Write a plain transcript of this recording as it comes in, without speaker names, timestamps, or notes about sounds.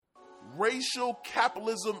Racial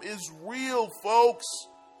capitalism is real, folks.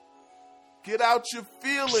 Get out your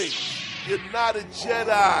feelings. You're not a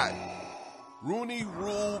Jedi. Rooney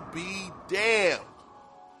Rule be damned.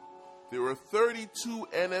 There are 32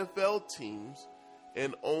 NFL teams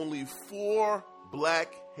and only 4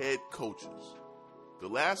 black head coaches. The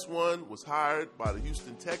last one was hired by the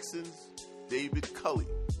Houston Texans, David Culley,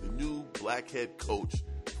 the new black head coach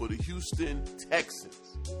for the Houston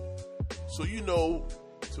Texans. So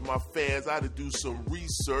to my fans, I had to do some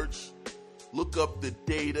research, look up the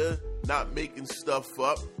data, not making stuff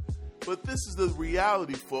up. But this is the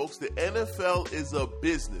reality, folks. The NFL is a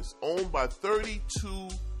business owned by 32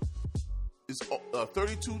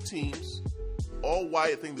 teams, all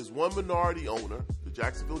white. I think there's one minority owner, the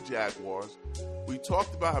Jacksonville Jaguars. We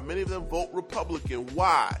talked about how many of them vote Republican.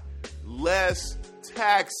 Why? Less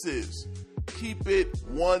taxes. Keep it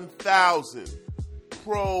 1,000.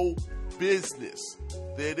 Pro-business.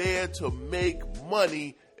 They're there to make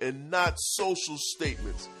money and not social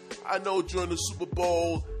statements. I know during the Super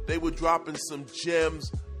Bowl, they were dropping some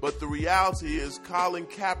gems, but the reality is Colin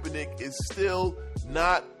Kaepernick is still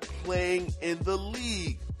not playing in the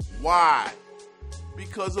league. Why?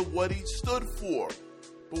 Because of what he stood for.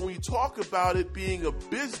 But when you talk about it being a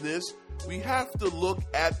business, we have to look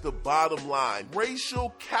at the bottom line.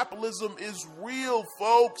 Racial capitalism is real,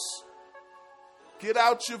 folks. Get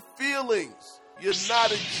out your feelings. You're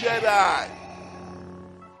not a Jedi.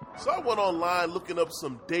 So I went online looking up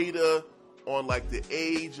some data on the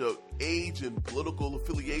age and political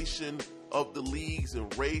affiliation of the leagues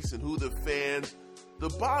and race and who the fans. The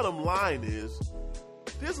bottom line is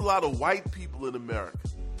there's a lot of white people in America,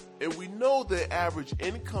 and we know their average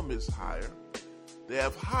income is higher. They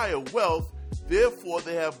have higher wealth, therefore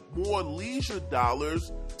they have more leisure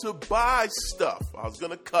dollars to buy stuff. I was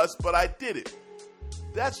going to cuss, but I did it.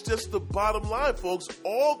 That's just the bottom line, folks.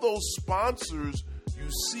 All those sponsors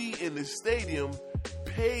you see in the stadium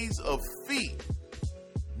pays a fee.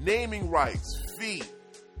 Naming rights, fee.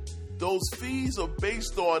 Those fees are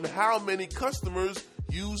based on how many customers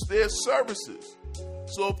use their services.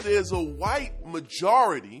 So if there's a white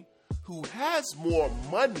majority who has more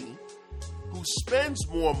money, who spends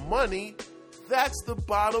more money, that's the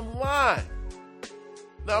bottom line.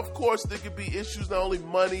 Now, of course, there could be issues, not only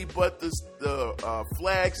money, but the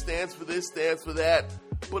flag stands for this, stands for that.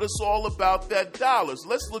 But it's all about that dollar. So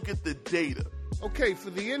let's look at the data. Okay,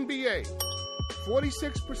 for the NBA,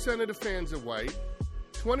 46% of the fans are white,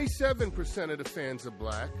 27% of the fans are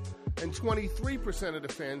black, and 23% of the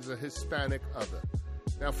fans are Hispanic other.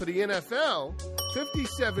 Now, for the NFL,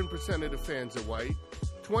 57% of the fans are white,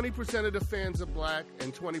 20% of the fans are black,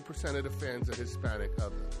 and 20% of the fans are Hispanic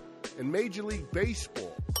other. In Major League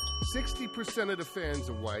Baseball, 60% of the fans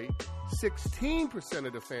are white, 16%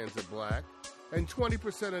 of the fans are black, and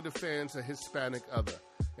 20% of the fans are Hispanic other.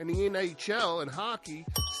 In the NHL and hockey,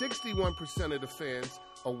 61% of the fans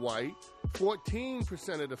are white,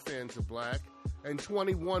 14% of the fans are black, and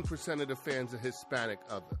 21% of the fans are Hispanic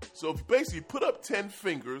other. So if you basically put up 10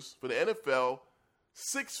 fingers for the NFL,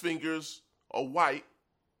 6 fingers are white,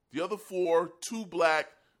 the other 4, 2 black,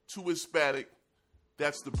 2 Hispanic.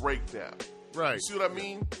 That's the breakdown. Right. You see what I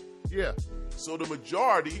mean? Yeah. So the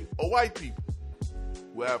majority are white people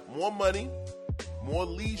who have more money, more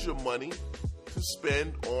leisure money to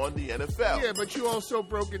spend on the NFL. Yeah, but you also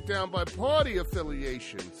broke it down by party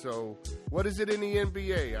affiliation. So what is it in the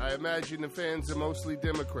NBA? I imagine the fans are mostly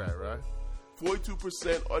Democrat, right?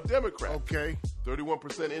 42% are Democrat. Okay.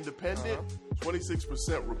 31% independent,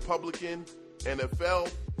 26% Republican.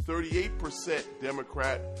 NFL, 38%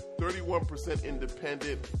 Democrat, 31%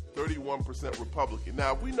 independent, 31% Republican.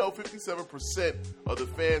 Now, we know 57% of the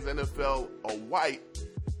fans NFL are white.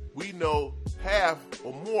 We know half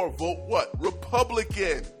or more vote what?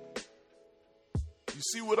 Republican. You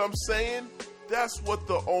see what I'm saying? That's what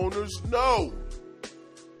the owners know.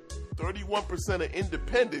 31% are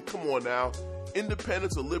independent. Come on now.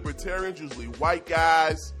 Independents are libertarians, usually white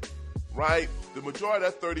guys, right? The majority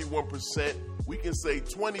of that 31%, we can say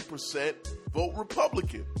 20% vote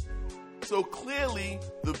Republican. So clearly,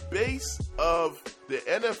 the base of the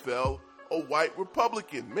NFL are white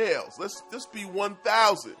Republican males. Let's just be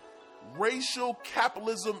 1,000. Racial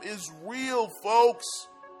capitalism is real, folks.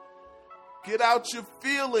 Get out your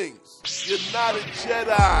feelings. You're not a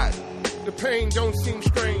Jedi. The pain don't seem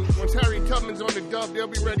strange. Once Harry Tubman's on the dub, they'll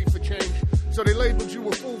be ready for change. So they labeled you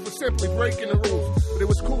a fool for simply breaking the rules. But it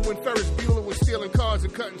was cool when Ferris Bueller was stealing cars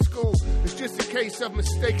and cutting school. It's just a case of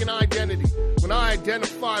mistaken identity. When I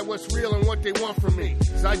identify what's real and what they want from me,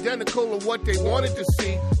 it's identical to what they wanted to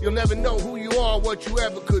see. You'll never know who you are, what you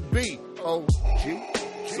ever could be. Oh, gee.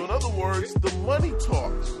 So in other words, the money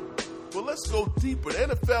talks. But let's go deeper.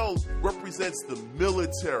 The NFL represents the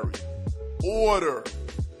military, order,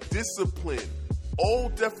 discipline,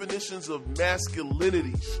 old definitions of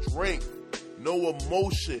masculinity, strength, no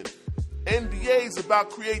emotion. NBA is about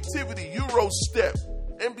creativity, Euro step.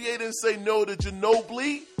 NBA didn't say no to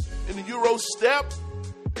Ginobili in the Euro step.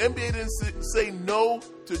 NBA didn't say no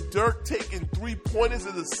to Dirk taking 3-pointers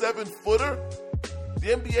as a 7-footer. The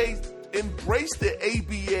NBA embraced the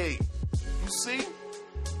ABA. You see?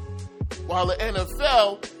 While the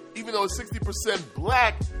NFL, even though it's 60%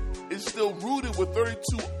 black, is still rooted with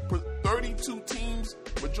 32 teams,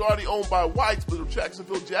 majority owned by whites, but the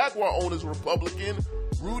Jacksonville Jaguar owners Republican,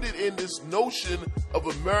 rooted in this notion of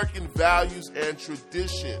American values and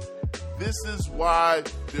tradition. This is why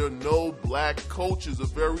there are no black coaches, or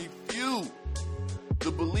very few.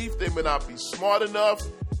 The belief they may not be smart enough.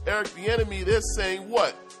 Eric Bieniemy, they're saying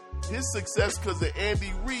what? His success because of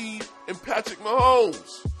Andy Reid and Patrick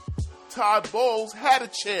Mahomes. Todd Bowles had a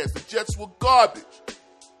chance. The Jets were garbage.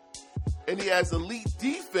 And he has elite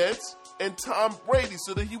defense and Tom Brady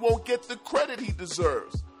so that he won't get the credit he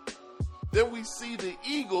deserves. Then we see the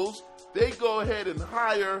Eagles. They go ahead and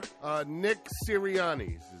hire Nick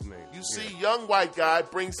Sirianni is his name. You see, young white guy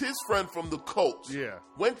brings his friend from the coast. Yeah.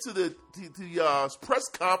 Went to the press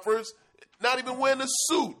conference, not even wearing a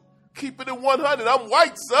suit. Keeping it 100. I'm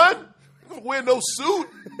white, son. I don't wear no suit.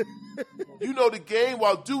 You know the game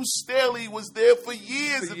while Deuce Staley was there for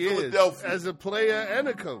years in Philadelphia. As a player and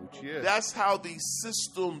a coach, yeah. That's how these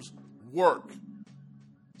systems work.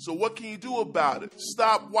 So what can you do about it?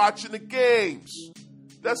 Stop watching the games.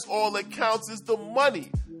 That's all that counts is the money.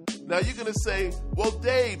 Now you're going to say, well,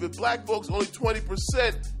 Dave, if black folks only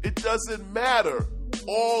 20%, it doesn't matter.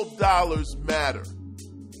 All dollars matter.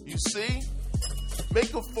 You see?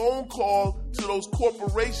 Make a phone call to those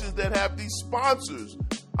corporations that have these sponsors.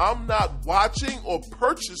 I'm not watching or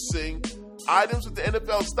purchasing items at the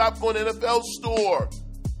NFL. Stop going to the NFL store.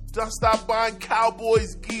 Stop buying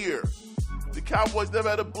Cowboys gear. The Cowboys never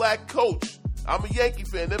had a black coach. I'm a Yankee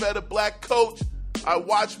fan, never had a black coach. I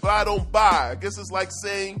watch, but I don't buy. I guess it's like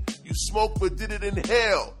saying you smoke but didn't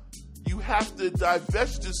inhale. You have to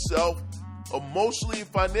divest yourself emotionally and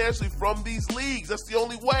financially from these leagues. That's the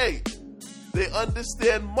only way. They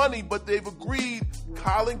understand money, but they've agreed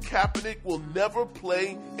Colin Kaepernick will never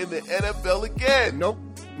play in the NFL again. Nope,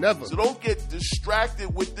 never. So don't get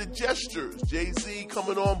distracted with the gestures. Jay-Z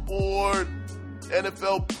coming on board,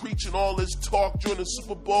 NFL preaching all this talk during the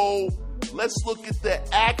Super Bowl. Let's look at the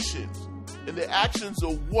actions. And the actions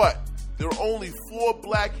are what? There are only 4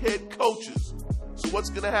 black head coaches. So what's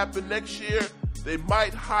going to happen next year? They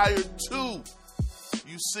might hire 2.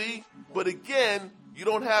 You see? But again, you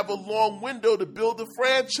don't have a long window to build a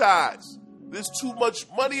franchise. There's too much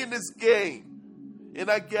money in this game. And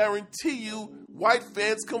I guarantee you, white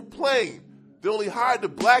fans complain. They only hired the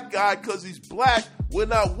black guy because he's black. We're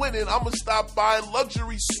not winning. I'm going to stop buying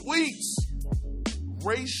luxury suites.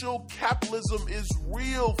 Racial capitalism is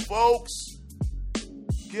real, folks.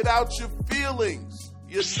 Get out your feelings.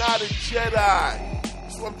 You're not a Jedi.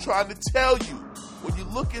 That's what I'm trying to tell you. When you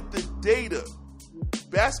look at the data,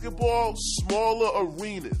 basketball, smaller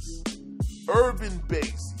arenas,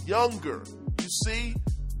 urban-based, younger. You see?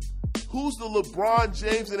 Who's the LeBron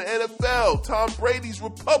James in the NFL? Tom Brady's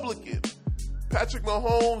Republican. Patrick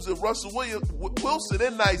Mahomes and Russell Wilson, they're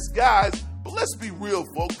nice guys, but let's be real,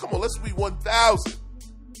 folks. Come on, let's be 1,000.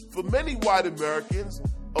 For many white Americans,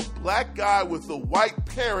 a black guy with a white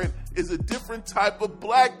parent is a different type of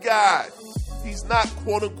black guy. He's not,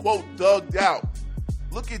 quote-unquote, thugged out.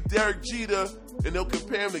 Look at Derek Jeter, and they'll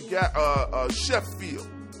compare him to Sheffield.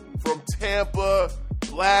 From Tampa,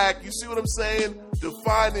 black. You see what I'm saying?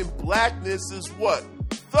 Defining blackness is what?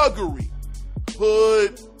 Thuggery.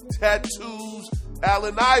 Hood, tattoos,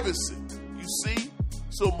 Allen Iverson. You see?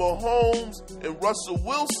 So Mahomes and Russell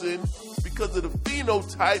Wilson, because of the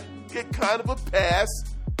phenotype, get kind of a pass,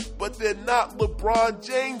 but they're not LeBron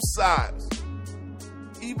James size.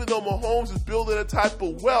 Even though Mahomes is building a type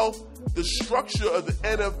of wealth, the structure of the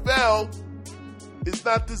NFL is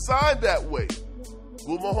not designed that way.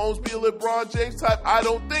 Will Mahomes be a LeBron James type? I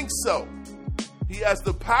don't think so. He has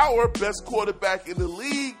the power, best quarterback in the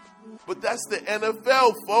league, but that's the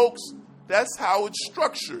NFL, folks. That's how it's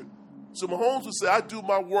structured. So Mahomes would say, I do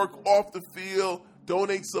my work off the field,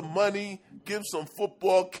 donate some money, give some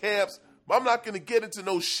football camps, but I'm not going to get into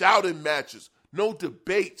no shouting matches, no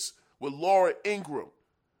debates with Laura Ingraham.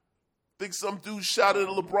 I think some dude shouted at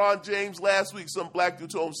LeBron James last week. Some black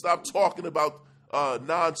dude told him, stop talking about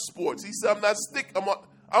non-sports. He said, I'm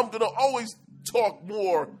going to always talk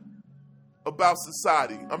more about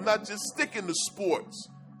society. I'm not just sticking to sports.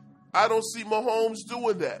 I don't see Mahomes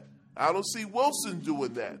doing that. I don't see Wilson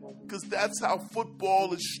doing that because that's how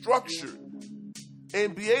football is structured.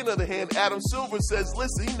 NBA, on the other hand, Adam Silver says,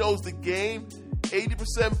 listen, he knows the game,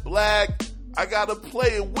 80% black, I got to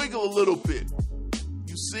play and wiggle a little bit.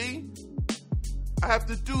 You see? I have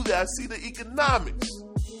to do that. I see the economics.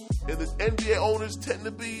 And the NBA owners tend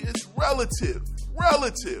to be, it's relative.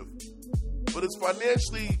 But it's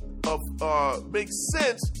financially makes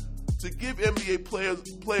sense to give NBA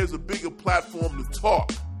players a bigger platform to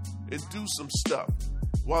talk and do some stuff.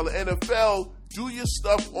 While the NFL, do your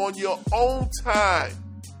stuff on your own time.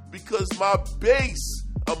 Because my base,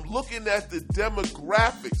 I'm looking at the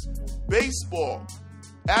demographics. Baseball,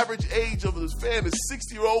 average age of this fan is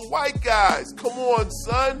 60-year-old white guys. Come on,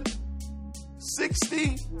 son.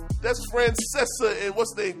 60? That's Francesa and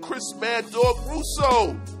what's the name? Chris Mad Dog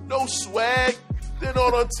Russo. No swag. They're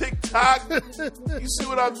not on TikTok. You see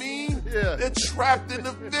what I mean? Yeah. They're trapped in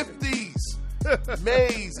the 50s.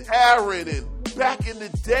 Mays, Aaron, and back in the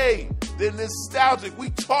day. They're nostalgic.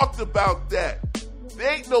 We talked about that.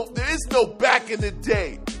 There is no back in the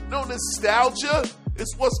day. No nostalgia.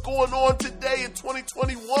 It's what's going on today in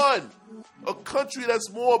 2021. A country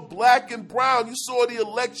that's more black and brown. You saw the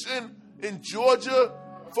election in Georgia.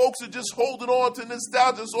 Folks are just holding on to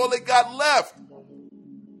nostalgia. That's all they got left.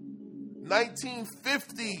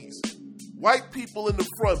 1950s. White people in the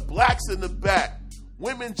front, blacks in the back.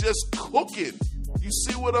 Women just cooking. You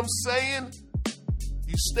see what I'm saying?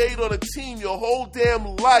 You stayed on a team your whole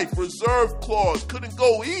damn life. Reserve clause. Couldn't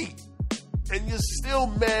go eat. And you're still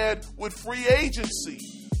mad with free agency.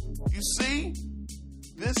 You see?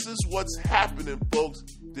 This is what's happening, folks.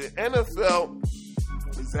 The NFL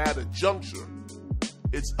is at a juncture.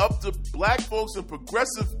 It's up to black folks and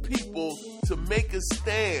progressive people to make a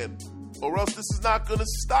stand, or else this is not going to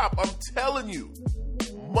stop. I'm telling you.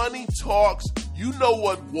 Money talks. You know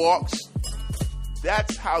what walks.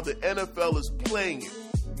 That's how the NFL is playing it.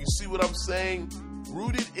 You see what I'm saying?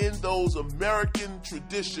 Rooted in those American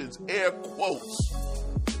traditions, air quotes.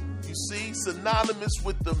 You see, synonymous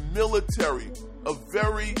with the military, a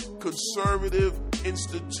very conservative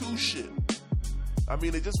institution. I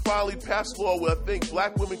mean, they just finally passed a law where I think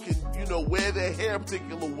black women can, wear their hair a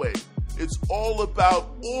particular way. It's all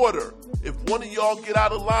about order. If one of y'all get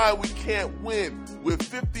out of line, we can't win. We're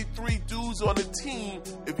 53 dudes on the team.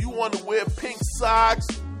 If you want to wear pink socks,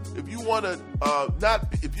 if you want to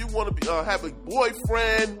have a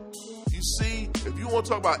boyfriend, you see, if you want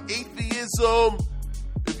to talk about atheism,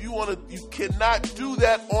 you cannot do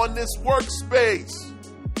that on this workspace.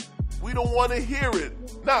 We don't want to hear it.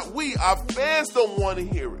 Not we, our fans don't want to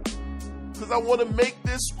hear it. Because I want to make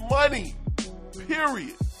this money.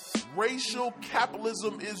 Period. Racial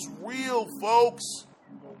capitalism is real, folks.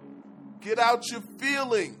 Get out your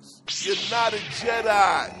feelings. You're not a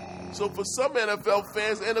Jedi. So for some NFL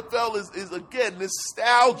fans, NFL is again,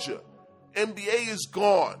 nostalgia. NBA is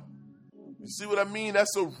gone. You see what I mean?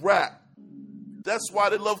 That's a wrap. That's why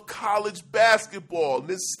they love college basketball.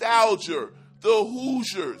 Nostalgia. The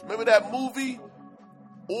Hoosiers. Remember that movie?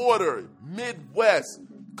 Order. Midwest.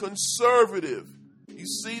 Conservative. You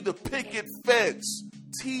see the picket fence.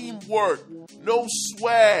 Teamwork. No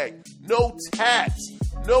swag. No tats.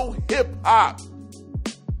 No hip-hop.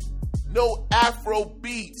 No Afro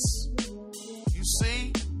beats. You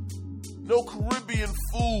see? No Caribbean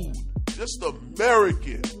food. Just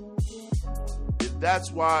American. And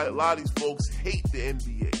that's why a lot of these folks hate the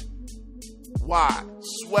NBA. Why?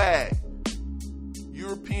 Swag.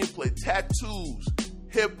 European play. Tattoos.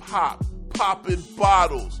 Hip-hop. Popping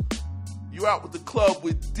bottles. You're out with the club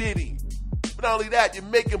with Diddy. But not only that, you're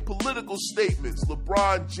making political statements.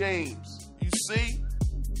 LeBron James. You see?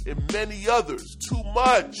 And many others. Too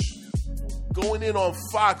much. Going in on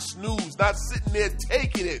Fox News, not sitting there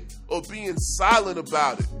taking it or being silent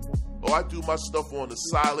about it. Oh, I do my stuff on the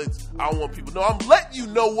silence. I don't want people to know. I'm letting you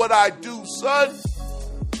know what I do, son.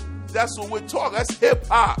 That's what we're talking. That's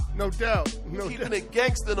hip-hop. No doubt. Keeping it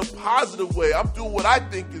gangster in a positive way. I'm doing what I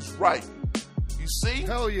think is right. You see?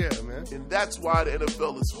 Hell yeah, man. And that's why the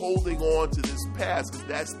NFL is holding on to this pass, because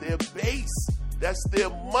that's their base. That's their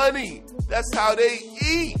money. That's how they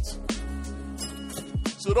eat.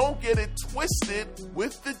 So don't get it twisted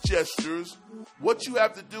with the gestures. What you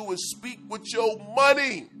have to do is speak with your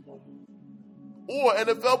money. Or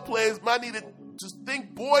NFL players might need to just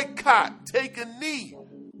think boycott, take a knee.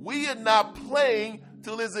 We are not playing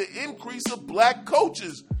till there's an increase of black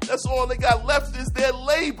coaches. That's all they got left is their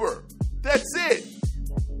labor. That's it.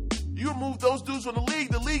 You remove those dudes from the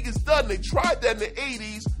league is done. They tried that in the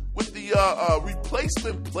 80s with the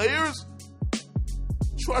replacement players.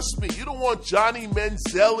 Trust me, you don't want Johnny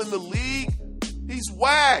Manziel in the league. He's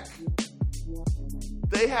whack.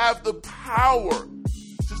 They have the power.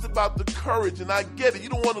 It's just about the courage, and I get it. You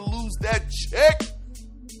don't want to lose that check.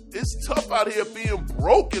 It's tough out here being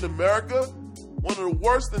broke in America. One of the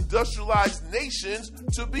worst industrialized nations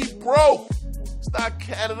to be broke. It's not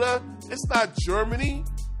Canada. It's not Germany.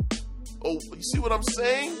 Oh, you see what I'm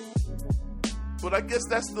saying? But I guess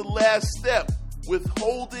that's the last step.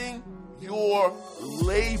 Withholding your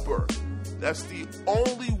labor. That's the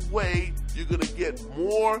only way you're going to get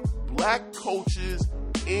more black coaches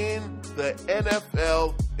in the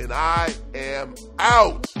NFL, and I am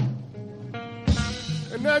out.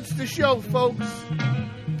 And that's the show, folks.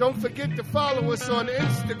 Don't forget to follow us on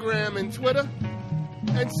Instagram and Twitter,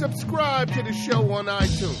 and subscribe to the show on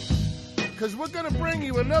iTunes. Because we're going to bring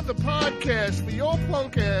you another podcast for your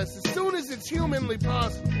punk ass as soon as it's humanly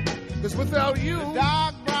possible. Because without you, the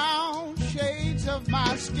dark brown shades of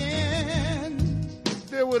my skin,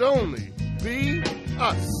 there would only be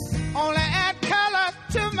us. Only add color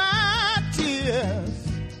to my tears.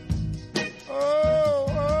 Oh,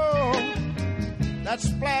 that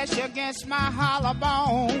splash against my hollow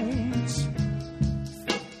bones,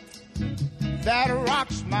 that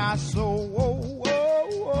rocks my soul.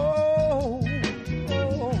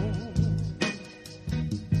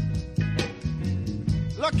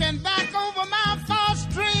 Looking back over my false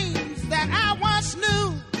dreams that I once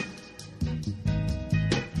knew,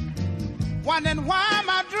 wondering why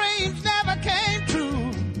my dreams never came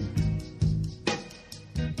true.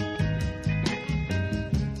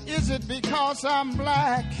 Is it because I'm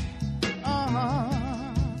black?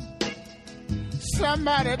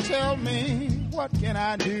 Somebody tell me, what can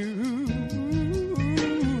I do?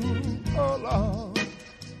 Oh, Lord.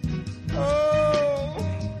 Oh,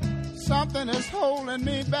 something is holding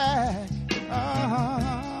me back.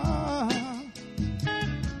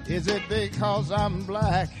 Is it because I'm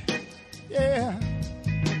black? Yeah.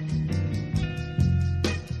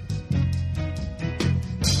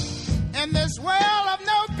 In this world of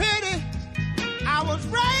no pity, I was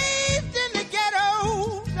raised in the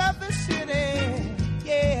ghettos of the city.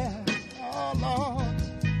 Yeah. Oh, Lord.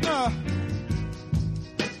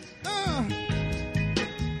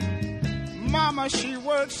 Mama, she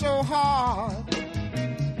worked so hard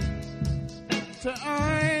to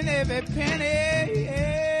earn every penny.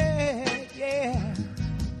 Yeah.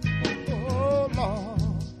 Oh, Lord.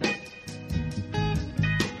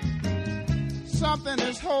 Something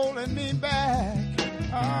is holding me back.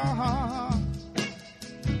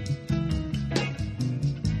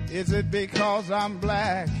 Is it because I'm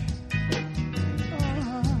black?